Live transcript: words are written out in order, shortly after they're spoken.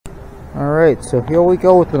Alright, so here we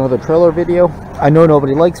go with another trailer video. I know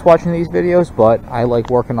nobody likes watching these videos, but I like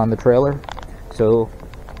working on the trailer. So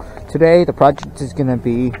today the project is going to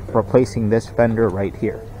be replacing this fender right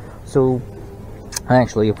here. So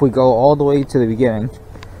actually, if we go all the way to the beginning,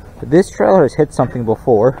 this trailer has hit something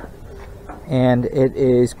before and it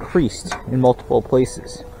is creased in multiple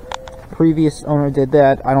places. Previous owner did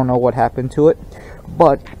that. I don't know what happened to it,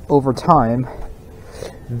 but over time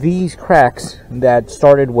these cracks that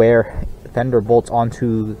started where fender bolts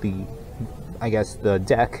onto the, I guess, the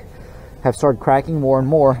deck have started cracking more and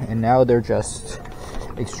more, and now they're just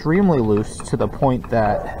extremely loose to the point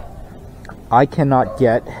that I cannot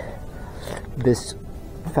get this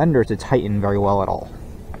fender to tighten very well at all.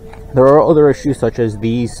 There are other issues, such as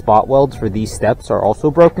these spot welds for these steps are also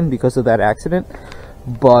broken because of that accident,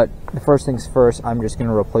 but the first things first, I'm just going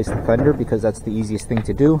to replace the fender because that's the easiest thing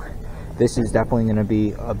to do. This is definitely going to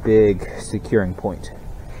be a big securing point.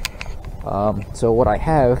 So what I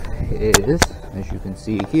have is, as you can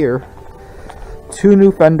see here, two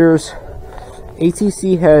new fenders.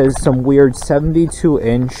 ATC has some weird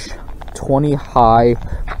 72-inch, 20 high,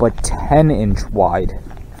 but 10-inch wide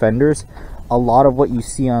fenders. A lot of what you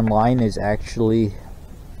see online is actually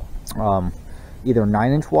either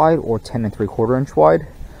 9-inch wide or 10 3/4-inch wide.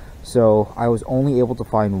 So I was only able to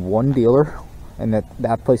find one dealer, and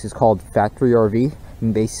that place is called Factory RV,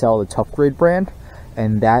 and they sell the Tough Grade brand,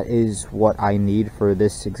 and that is what I need for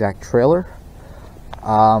this exact trailer.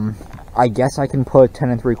 I guess I can put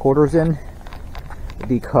 10 3/4 in,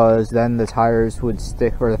 because then the tires would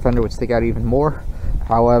stick, or the fender would stick out even more.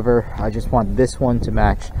 However, I just want this one to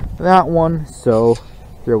match that one, so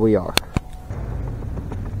here we are.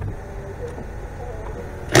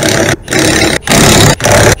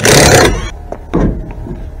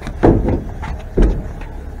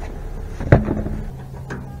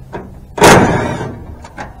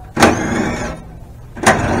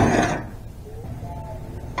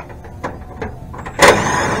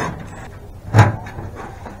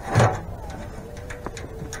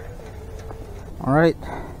 Alright,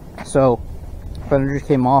 so fender just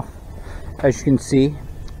came off. As you can see,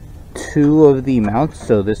 two of the mounts,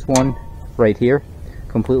 so this one right here,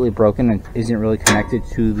 completely broken and isn't really connected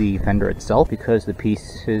to the fender itself because the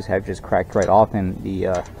pieces have just cracked right off, and the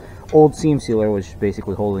old seam sealer was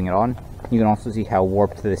basically holding it on. You can also see how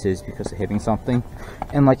warped this is because of hitting something.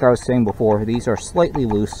 And like I was saying before, these are slightly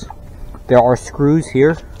loose. There are screws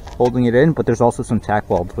here holding it in, but there's also some tack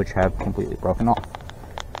welds which have completely broken off.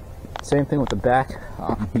 Same thing with the back.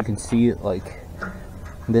 You can see like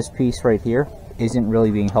this piece right here isn't really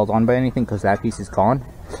being held on by anything because that piece is gone.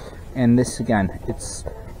 And this, again, it's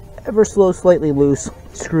ever so slightly loose.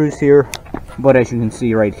 Screws here, but as you can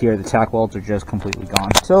see right here, the tack welds are just completely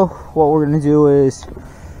gone. So what we're going to do is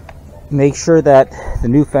make sure that the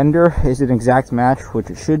new fender is an exact match, which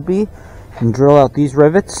it should be, and drill out these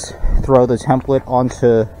rivets, throw the template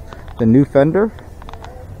onto the new fender,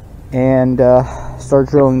 and start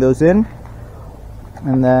drilling those in.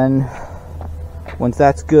 And then once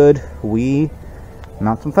that's good, we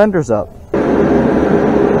mount some fenders up.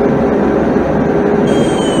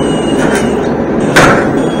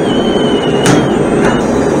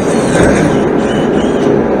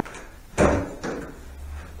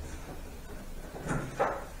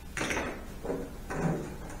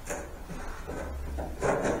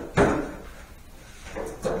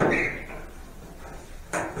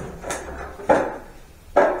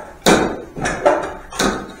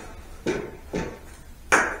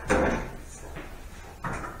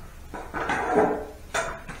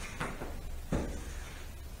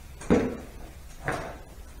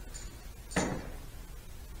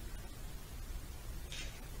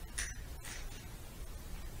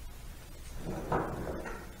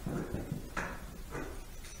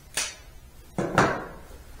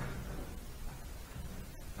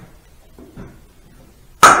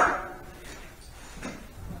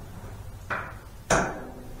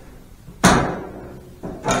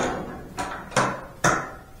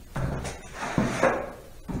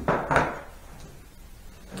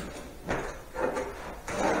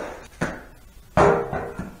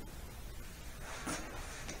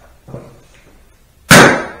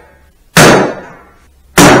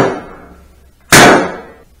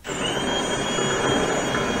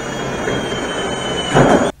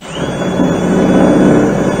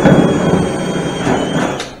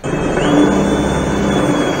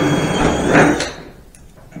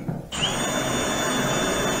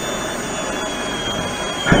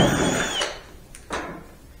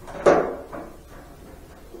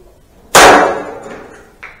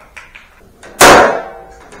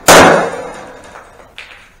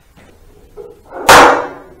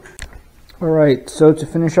 Alright, so to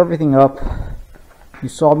finish everything up, you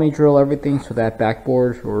saw me drill everything so that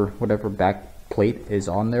backboard or whatever back plate is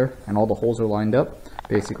on there and all the holes are lined up.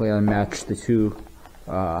 Basically I matched the two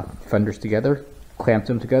fenders together, clamped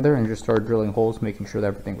them together, and just started drilling holes, making sure that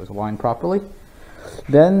everything was aligned properly.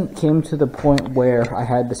 Then came to the point where I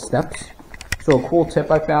had the steps. So a cool tip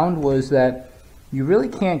I found was that you really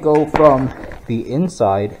can't go from the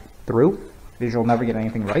inside through, because you'll never get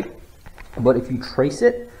anything right. But if you trace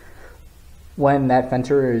it when that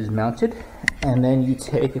fender is mounted, and then you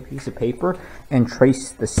take a piece of paper and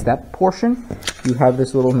trace the step portion, you have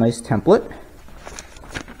this little nice template.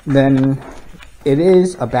 Then it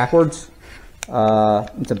is a backwards,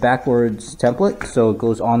 it's a backwards template, so it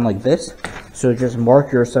goes on like this. So just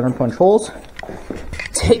mark your center punch holes,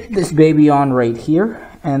 take this baby on right here,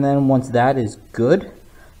 and then once that is good,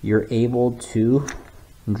 you're able to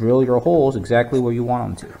drill your holes exactly where you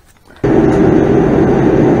want them to.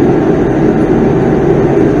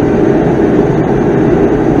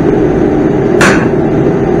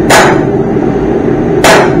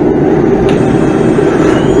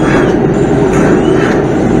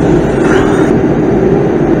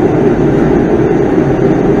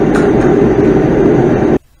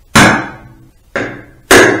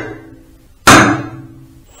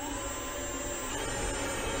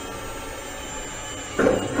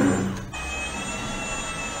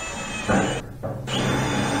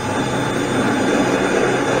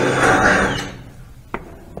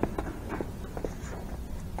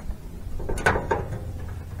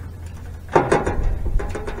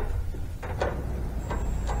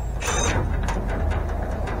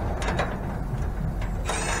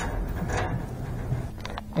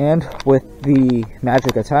 And with the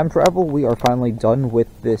magic of time travel, we are finally done with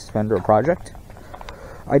this Fender project.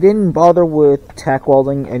 I didn't bother with tack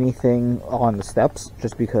welding anything on the steps,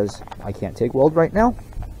 just because I can't TIG weld right now.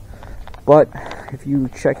 But if you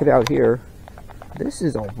check it out here, this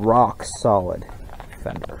is a rock solid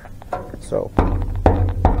Fender. So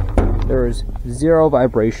there's 0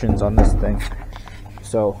 vibrations on this thing.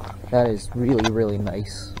 So that is really, really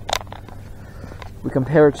nice. We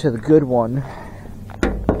compare it to the good one.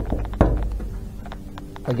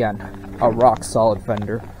 Again, a rock solid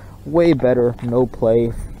Fender, way better, no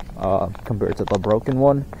play compared to the broken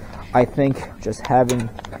one. I think just having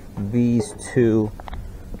these two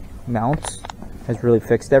mounts has really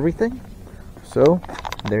fixed everything. So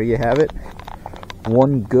there you have it,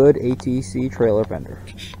 one good ATC trailer Fender.